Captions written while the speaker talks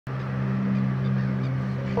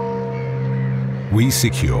we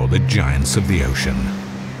secure the giants of the ocean.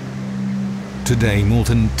 Today, more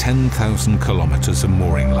than 10,000 kilometers of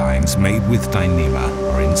mooring lines made with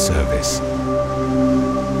Dyneema are in service.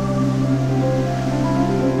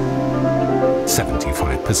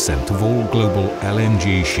 75% of all global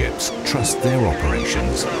LNG ships trust their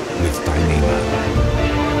operations with Dyneema.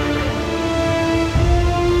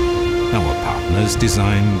 Our partners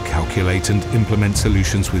design, calculate and implement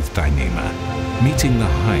solutions with Dyneema, meeting the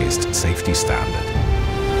highest safety standard.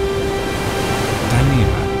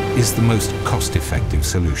 Dyneema is the most cost-effective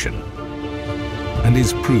solution and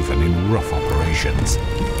is proven in rough operations,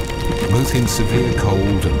 both in severe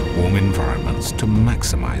cold and warm environments, to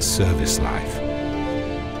maximize service life.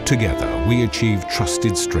 Together, we achieve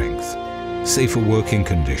trusted strength, safer working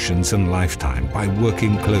conditions and lifetime by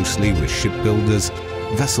working closely with shipbuilders,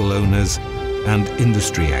 vessel owners and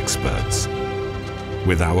industry experts.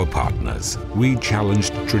 With our partners, we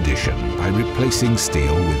challenged tradition by replacing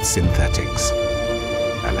steel with synthetics.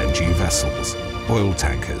 LNG vessels, oil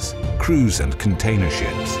tankers, cruise and container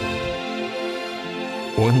ships.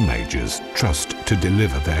 Oil majors trust to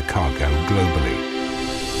deliver their cargo globally.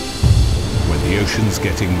 When the ocean's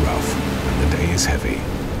getting rough and the day is heavy,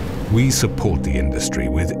 we support the industry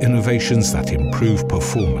with innovations that improve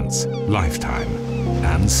performance, lifetime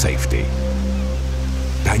and safety.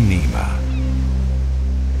 Dyneema.